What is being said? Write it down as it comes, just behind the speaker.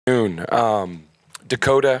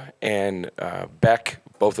Dakota and Beck,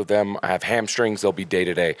 both of them have hamstrings. They'll be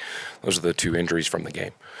day-to-day. Those are the two injuries from the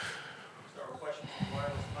game.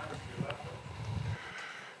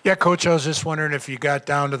 Yeah, Coach, I was just wondering if you got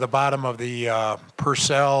down to the bottom of the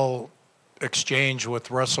Purcell exchange with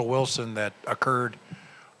Russell Wilson that occurred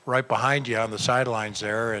right behind you on the sidelines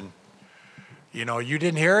there. And, you know, you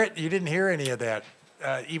didn't hear it? You didn't hear any of that,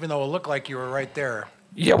 even though it looked like you were right there.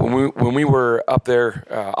 Yeah, when we were up there,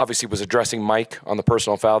 obviously was addressing Mike on the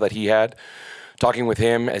personal foul that he had. Talking with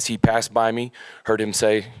him as he passed by me, heard him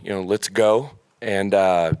say, you know, let's go, and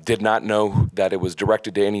did not know that it was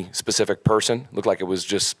directed to any specific person. Looked like it was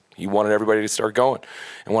just he wanted everybody to start going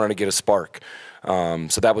and wanted to get a spark.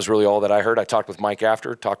 So that was really all that I heard. I talked with Mike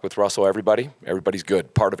after, talked with Russell, everybody's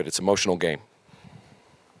good. Part of it, it's an emotional game.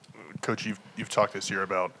 Coach, you've talked this year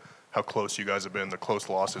about how close you guys have been, the close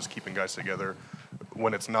losses, keeping guys together.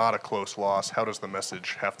 When it's not a close loss, how does the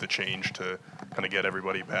message have to change to kind of get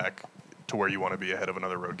everybody back to where you want to be ahead of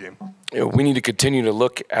another road game? You know, we need to continue to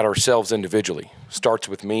look at ourselves individually. Starts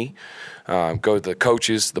with me, go to the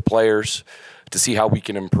coaches, the players, to see how we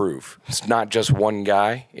can improve. It's not just one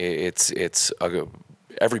guy. It's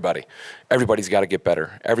everybody. Everybody's got to get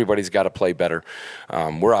better. Everybody's got to play better.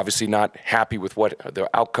 We're obviously not happy with what the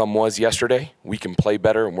outcome was yesterday. We can play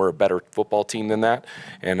better, and we're a better football team than that.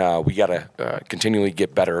 And we got to continually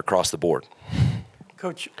get better across the board.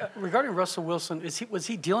 Coach, regarding Russell Wilson, was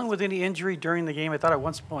he dealing with any injury during the game? I thought at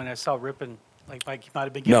one point I saw ripping, like he might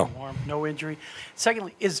have been getting warm. No injury.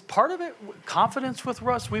 Secondly, is part of it confidence with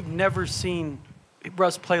Russ? We've never seen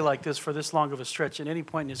Russ play like this for this long of a stretch at any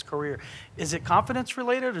point in his career. Is it confidence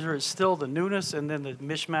related, or is it still the newness and then the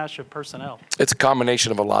mishmash of personnel? It's a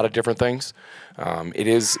combination of a lot of different things.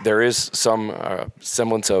 There is some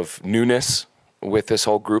semblance of newness with this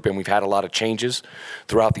whole group, and we've had a lot of changes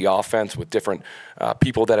throughout the offense with different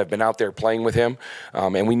people that have been out there playing with him,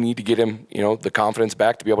 and we need to get him, you know, the confidence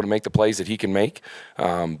back to be able to make the plays that he can make.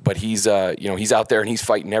 But he's, you know, he's out there and he's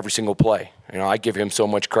fighting every single play. You know, I give him so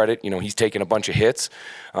much credit. You know, he's taking a bunch of hits,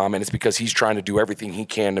 and it's because he's trying to do everything he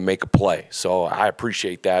can to make a play. So I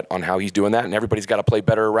appreciate that on how he's doing that, and everybody's got to play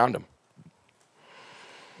better around him.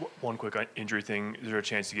 One quick injury thing: is there a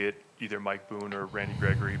chance to get either Mike Boone or Randy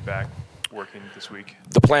Gregory back working this week?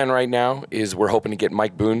 The plan right now is we're hoping to get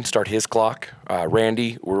Mike Boone, start his clock.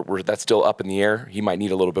 Randy, that's still up in the air. He might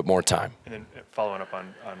need a little bit more time. And then following up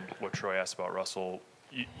on what Troy asked about Russell,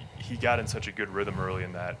 he got in such a good rhythm early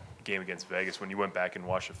in that game against Vegas. When you went back and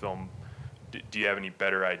watched the film, do you have any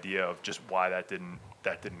better idea of just why that didn't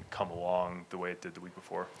come along the way it did the week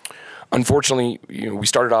before? Unfortunately, you know, we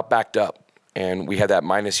started off backed up, and we had that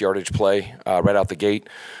minus yardage play right out the gate,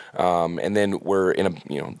 and then we're in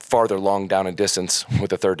a farther long down in distance with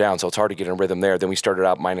the third down, so it's hard to get in a rhythm there. Then we started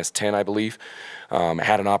out minus 10, I believe.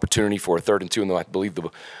 Had an opportunity for a 3rd and 2, and I believe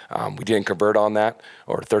we didn't convert on that,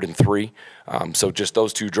 or 3rd and 3. So just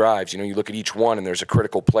those two drives, you know, you look at each one, and there's a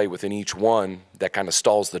critical play within each one that kind of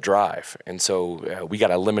stalls the drive, and so we got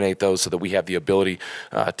to eliminate those so that we have the ability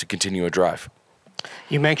to continue a drive.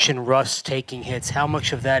 You mentioned Russ taking hits. How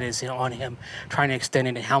much of that is on him trying to extend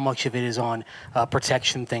it, and how much of it is on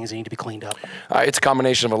protection things that need to be cleaned up? It's a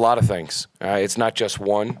combination of a lot of things. It's not just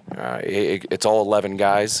one. It's all 11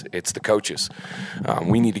 guys. It's the coaches.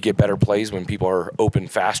 We need to get better plays when people are open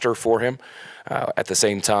faster for him. At the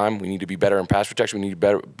same time, we need to be better in pass protection. We need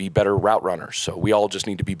to be better route runners. So we all just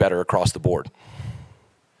need to be better across the board.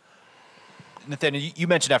 Nathaniel, you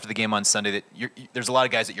mentioned after the game on Sunday that there's a lot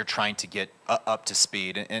of guys that you're trying to get up to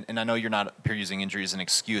speed, and I know you're not here using injury as an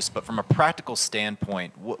excuse, but from a practical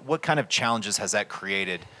standpoint, what kind of challenges has that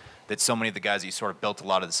created that so many of the guys that you sort of built a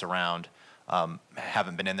lot of this around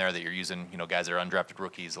haven't been in there, that you're using, you know, guys that are undrafted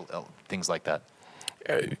rookies, things like that?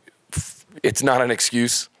 It's not an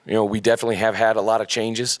excuse. You know, we definitely have had a lot of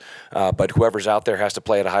changes, but whoever's out there has to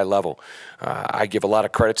play at a high level. I give a lot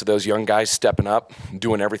of credit to those young guys stepping up,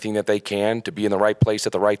 doing everything that they can to be in the right place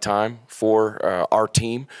at the right time for our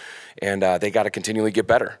team, and they got to continually get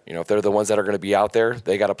better. You know, if they're the ones that are going to be out there,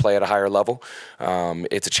 they got to play at a higher level.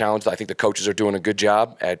 It's a challenge. I think the coaches are doing a good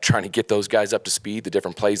job at trying to get those guys up to speed, the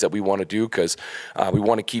different plays that we want to do, because we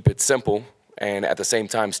want to keep it simple and at the same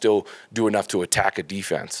time still do enough to attack a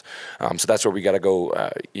defense. So that's where we got to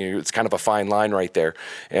go. You know, it's kind of a fine line right there.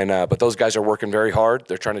 And but those guys are working very hard.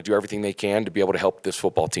 They're trying to do everything they can to be able to help this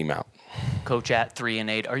football team out. Coach, at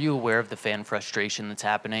 3-8, are you aware of the fan frustration that's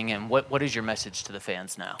happening, and what is your message to the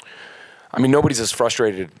fans now? I mean, nobody's as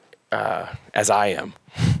frustrated as I am.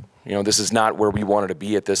 You This is not where we wanted to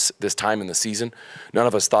be at this time in the season. None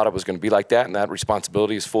of us thought it was going to be like that, and that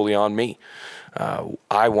responsibility is fully on me.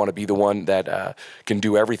 I want to be the one that can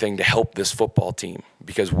do everything to help this football team,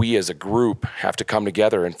 because we as a group have to come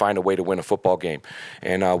together and find a way to win a football game.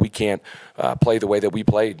 And we can't play the way that we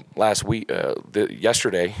played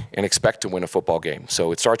yesterday and expect to win a football game.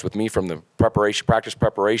 So it starts with me from the practice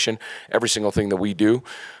preparation, every single thing that we do.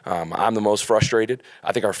 I'm the most frustrated.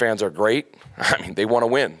 I think our fans are great. I mean, they want to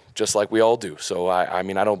win, just like we all do. So, I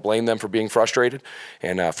don't blame them for being frustrated.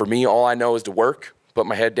 And for me, all I know is to work, put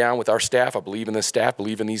my head down with our staff. I believe in this staff,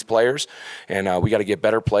 believe in these players, and we got to get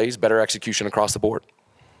better plays, better execution across the board.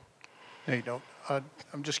 Hey,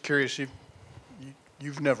 I'm just curious,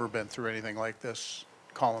 you've never been through anything like this,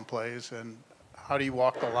 calling plays, and how do you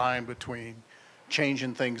walk the line between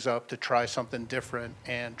changing things up to try something different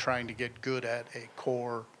and trying to get good at a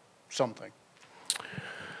core something?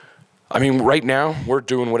 I mean, right now, we're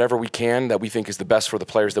doing whatever we can that we think is the best for the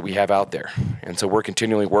players that we have out there. And so we're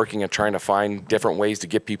continually working at trying to find different ways to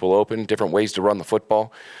get people open, different ways to run the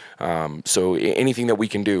football. So anything that we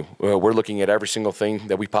can do, we're looking at every single thing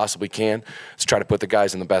that we possibly can to try to put the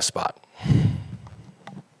guys in the best spot.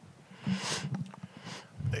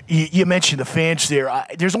 You mentioned the fans there.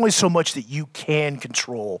 There's only so much that you can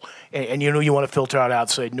control, and you want to filter out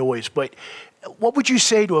outside noise. But what would you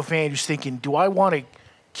say to a fan who's thinking, do I want to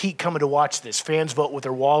keep coming to watch this? Fans vote with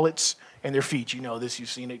their wallets and their feet. You know this. You've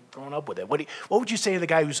seen it growing up with it. What would you say to the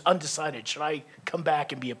guy who's undecided? Should I come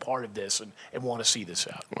back and be a part of this and want to see this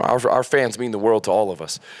out? Our fans mean the world to all of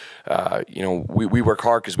us. We work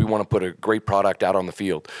hard because we want to put a great product out on the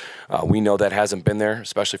field. We know that hasn't been there,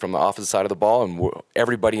 especially from the offensive side of the ball. And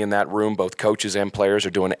everybody in that room, both coaches and players, are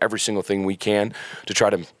doing every single thing we can to try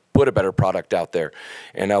to put a better product out there.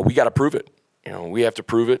 And we got to prove it. We have to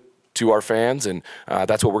prove it to our fans, and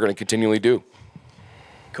that's what we're going to continually do.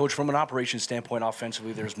 Coach, from an operations standpoint,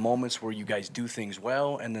 offensively, there's moments where you guys do things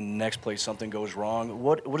well, and then the next play something goes wrong.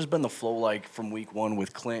 What has been the flow like from week one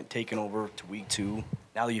with Clint taking over to week two,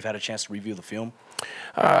 now that you've had a chance to review the film?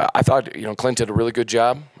 I thought, Clint did a really good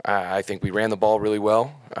job. I think we ran the ball really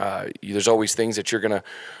well. There's always things that you're going to,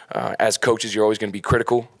 as coaches, you're always going to be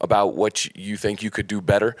critical about what you think you could do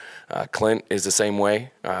better. Clint is the same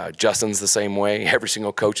way. Justin's the same way. Every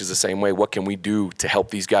single coach is the same way. What can we do to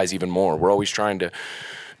help these guys even more? We're always trying to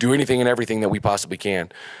do anything and everything that we possibly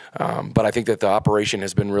can. But I think that the operation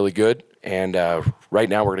has been really good, and right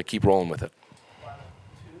now we're going to keep rolling with it.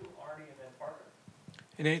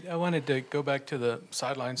 Nate, I wanted to go back to the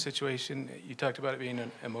sideline situation. You talked about it being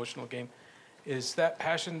an emotional game. Is that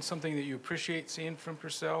passion something that you appreciate seeing from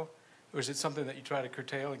Purcell, or is it something that you try to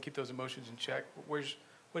curtail and keep those emotions in check? What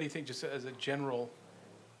do you think, just as a general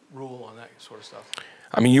rule on that sort of stuff?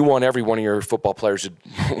 I mean, you want every one of your football players to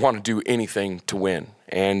want to do anything to win,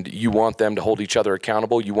 and you want them to hold each other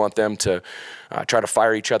accountable. You want them to try to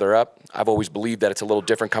fire each other up. I've always believed that it's a little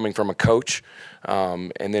different coming from a coach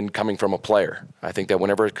and then coming from a player. I think that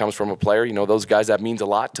whenever it comes from a player, those guys, that means a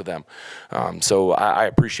lot to them. So I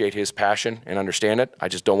appreciate his passion and understand it. I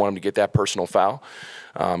just don't want him to get that personal foul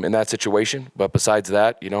in that situation. But besides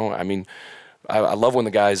that, I love when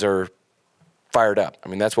the guys are fired up. I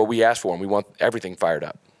mean, that's what we ask for, and we want everything fired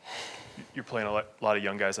up. You're playing a lot of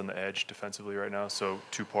young guys on the edge defensively right now. So,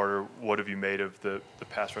 two-parter, what have you made of the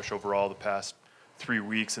pass rush overall the past 3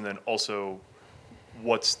 weeks? And then also,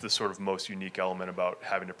 what's the sort of most unique element about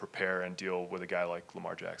having to prepare and deal with a guy like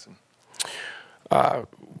Lamar Jackson?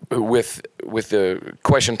 With the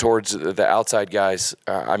question towards the outside guys,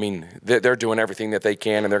 they're doing everything that they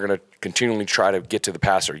can, and they're going to continually try to get to the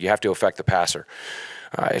passer. You have to affect the passer.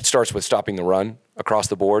 It starts with stopping the run across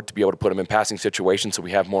the board to be able to put them in passing situations so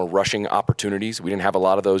we have more rushing opportunities. We didn't have a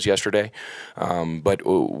lot of those yesterday, but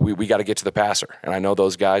we got to get to the passer. And I know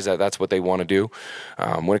those guys, that's what they want to do.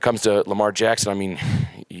 When it comes to Lamar Jackson,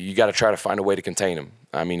 you got to try to find a way to contain him.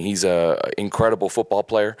 He's an incredible football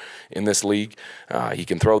player in this league. He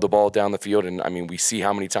can throw the ball down the field, and, we see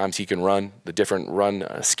how many times he can run, the different run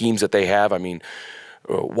schemes that they have.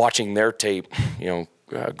 Watching their tape,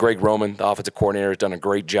 Greg Roman, the offensive coordinator, has done a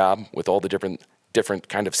great job with all the different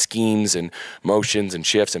kind of schemes and motions and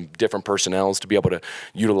shifts and different personnels to be able to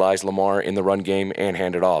utilize Lamar in the run game and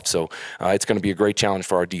hand it off. So it's going to be a great challenge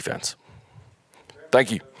for our defense.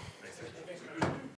 Thank you.